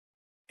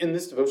In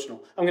this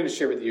devotional, I'm going to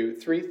share with you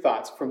 3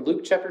 thoughts from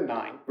Luke chapter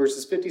 9,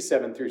 verses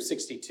 57 through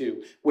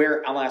 62,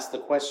 where I'll ask the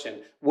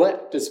question,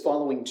 what does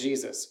following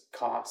Jesus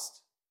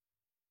cost?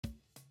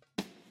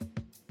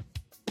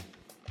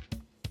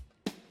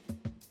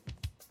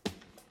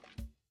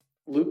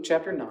 Luke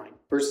chapter 9,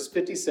 verses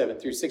 57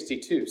 through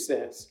 62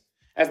 says,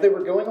 "As they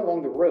were going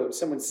along the road,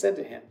 someone said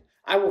to him,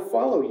 'I will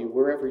follow you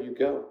wherever you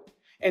go.'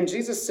 And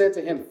Jesus said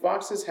to him,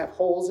 'Foxes have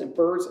holes and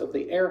birds of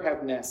the air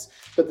have nests,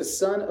 but the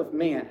Son of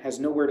Man has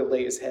nowhere to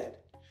lay his head.'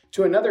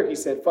 To another he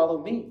said,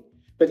 'Follow me.'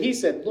 But he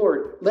said,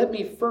 'Lord, let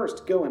me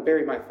first go and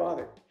bury my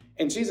father.'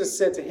 And Jesus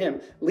said to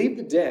him, 'Leave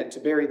the dead to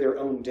bury their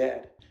own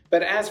dead.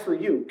 But as for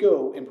you,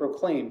 go and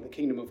proclaim the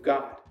kingdom of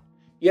God.'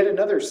 Yet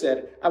another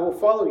said, 'I will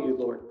follow you,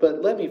 Lord,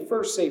 but let me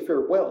first say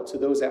farewell to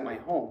those at my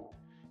home.'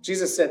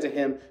 Jesus said to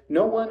him,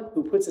 'No one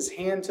who puts his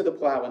hand to the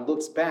plow and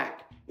looks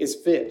back is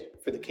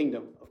fit for the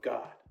kingdom of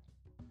God.'"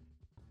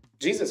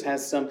 Jesus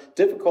has some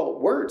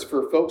difficult words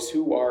for folks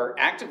who are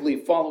actively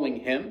following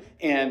him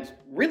and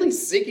really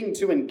seeking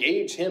to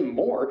engage him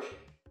more.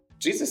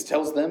 Jesus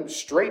tells them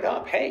straight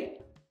up, hey,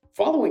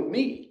 following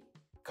me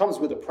comes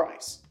with a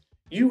price.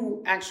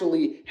 You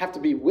actually have to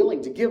be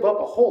willing to give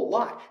up a whole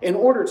lot in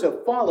order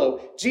to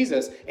follow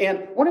Jesus.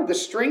 And one of the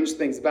strange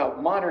things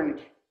about modern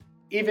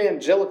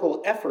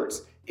evangelical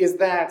efforts is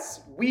that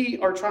we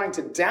are trying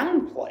to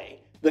downplay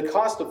the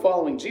cost of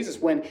following Jesus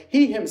when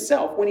he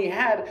himself, when he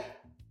had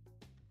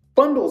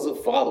bundles of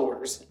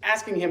followers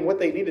asking him what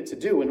they needed to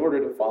do in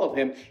order to follow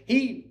him,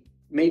 he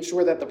made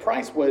sure that the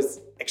price was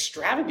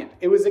extravagant.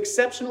 It was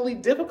exceptionally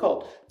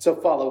difficult to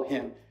follow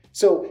him.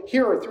 So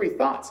here are 3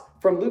 thoughts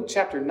from Luke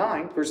chapter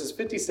 9, verses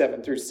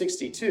 57 through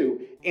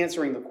 62,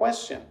 answering the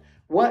question,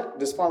 what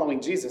does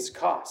following Jesus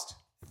cost?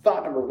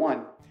 Thought number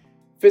 1,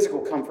 physical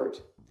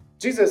comfort.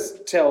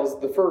 Jesus tells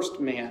the first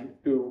man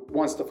who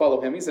wants to follow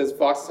him, he says,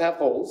 "Foxes have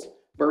holes,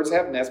 birds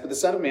have nests, but the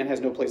Son of Man has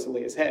no place to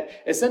lay his head."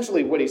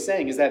 Essentially, what he's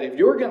saying is that if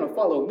you're going to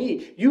follow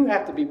me, you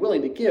have to be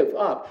willing to give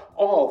up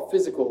all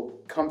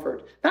physical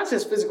comfort. Not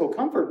just physical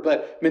comfort,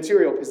 but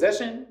material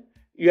possession.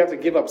 You have to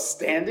give up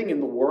standing in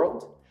the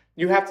world.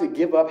 You have to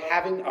give up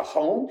having a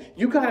home.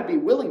 You got to be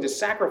willing to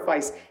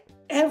sacrifice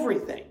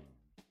everything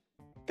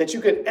that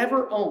you could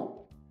ever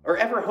own or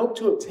ever hope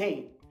to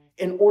obtain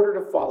in order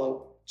to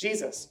follow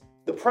Jesus.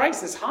 The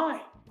price is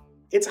high.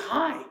 It's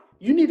high.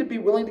 You need to be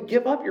willing to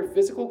give up your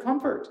physical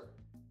comfort.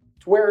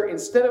 To where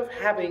instead of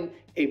having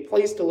a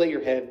place to lay your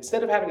head,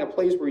 instead of having a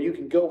place where you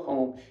can go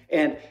home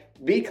and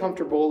be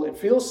comfortable and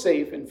feel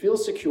safe and feel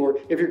secure,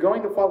 if you're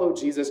going to follow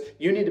Jesus,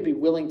 you need to be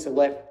willing to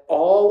let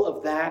all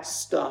of that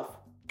stuff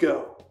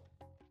go.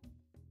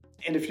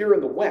 And if you're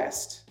in the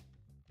West,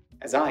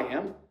 as I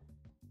am,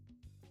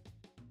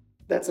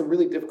 that's a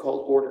really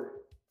difficult order.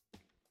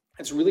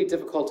 It's really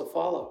difficult to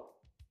follow.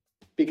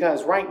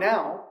 Because right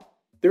now,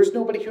 there's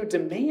nobody who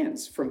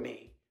demands from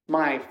me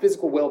my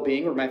physical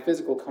well-being or my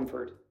physical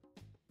comfort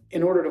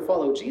in order to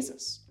follow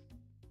Jesus.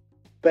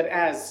 But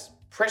as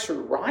pressure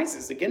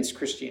rises against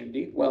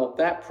Christianity, well,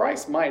 that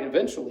price might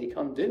eventually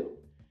come due.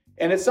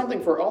 And it's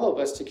something for all of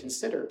us to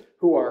consider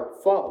who are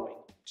following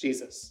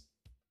Jesus.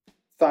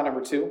 Thought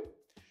number 2,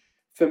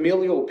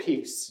 familial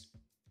peace.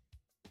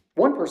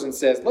 One person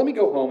says, "Let me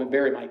go home and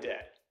bury my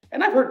dead."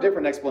 And I've heard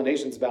different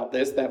explanations about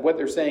this, that what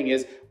they're saying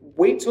is,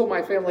 wait till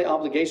my family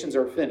obligations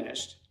are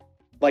finished,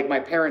 like my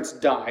parents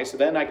die, so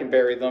then I can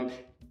bury them,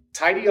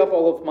 tidy up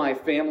all of my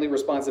family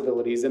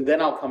responsibilities, and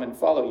then I'll come and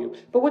follow you.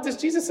 But what does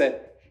Jesus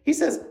say? He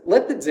says,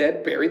 let the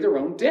dead bury their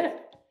own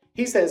dead.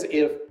 He says,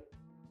 if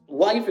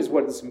life is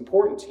what is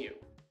important to you,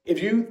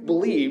 if you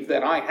believe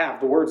that I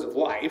have the words of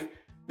life,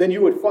 then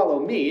you would follow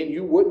me and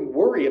you wouldn't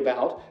worry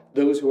about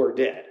those who are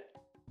dead.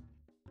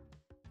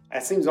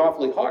 That seems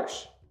awfully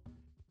harsh.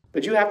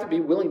 But you have to be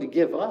willing to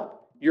give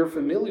up your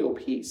familial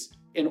peace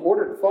in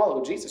order to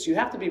follow Jesus. You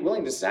have to be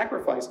willing to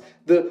sacrifice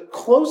the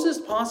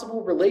closest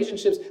possible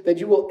relationships that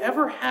you will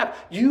ever have.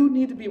 You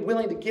need to be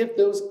willing to give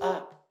those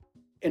up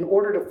in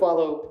order to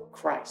follow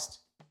Christ.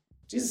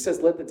 Jesus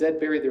says, let the dead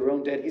bury their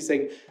own dead. He's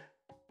saying,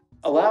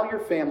 allow your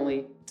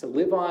family to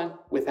live on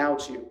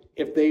without you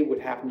if they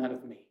would have none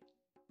of me.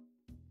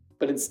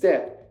 But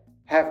instead,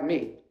 have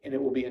me and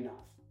it will be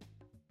enough.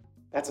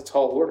 That's a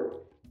tall order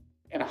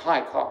and a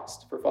high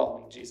cost for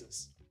following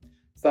Jesus.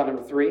 Thought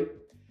number 3,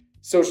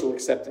 social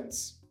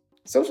acceptance.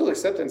 Social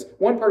acceptance.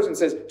 One person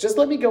says, just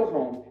let me go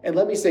home and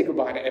let me say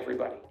goodbye to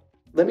everybody.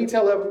 Let me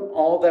tell them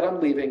all that I'm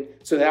leaving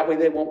so that way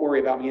they won't worry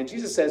about me. And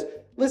Jesus says,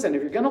 listen,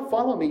 if you're going to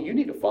follow me, you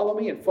need to follow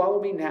me and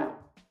follow me now.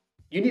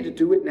 You need to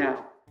do it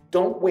now.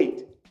 Don't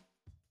wait.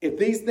 If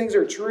these things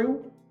are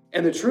true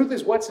and the truth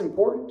is what's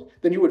important,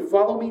 then you would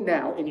follow me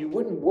now and you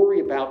wouldn't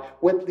worry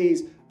about what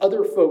these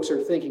other folks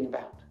are thinking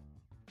about.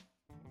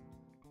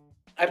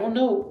 I don't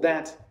know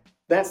that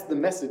that's the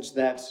message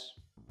that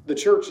the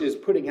church is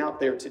putting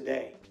out there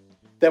today.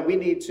 That we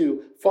need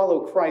to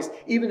follow Christ,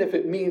 even if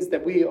it means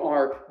that we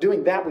are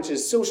doing that which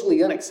is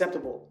socially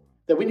unacceptable.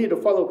 That we need to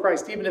follow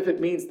Christ, even if it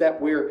means that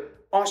we're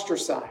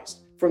ostracized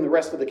from the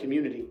rest of the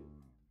community.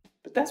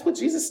 But that's what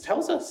Jesus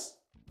tells us.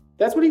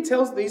 That's what he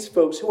tells these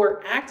folks who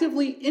are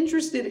actively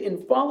interested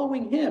in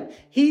following him.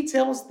 He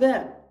tells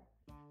them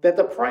that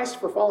the price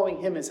for following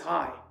him is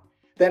high.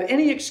 That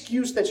any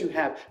excuse that you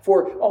have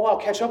for, I'll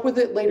catch up with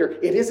it later,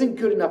 it isn't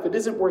good enough, it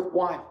isn't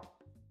worthwhile.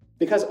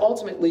 Because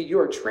ultimately, you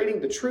are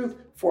trading the truth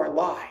for a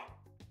lie.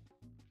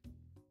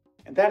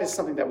 And that is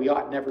something that we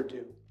ought never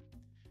do.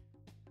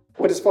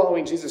 What does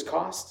following Jesus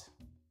cost?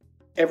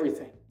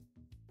 Everything.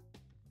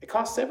 It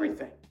costs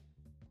everything.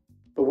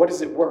 But what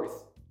is it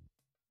worth?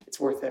 It's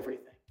worth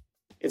everything.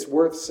 It's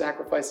worth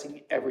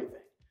sacrificing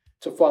everything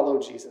to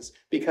follow Jesus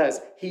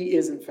because he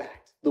is, in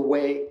fact, the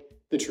way,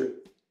 the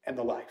truth, and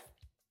the life.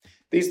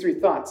 These three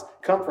thoughts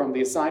come from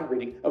the assigned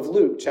reading of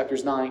Luke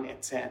chapters 9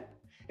 and 10.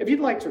 If you'd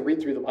like to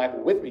read through the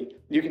Bible with me,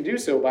 you can do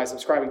so by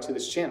subscribing to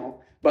this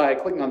channel, by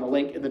clicking on the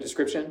link in the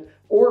description,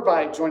 or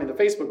by joining the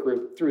Facebook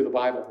group Through the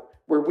Bible,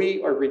 where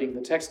we are reading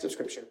the text of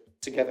Scripture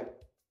together.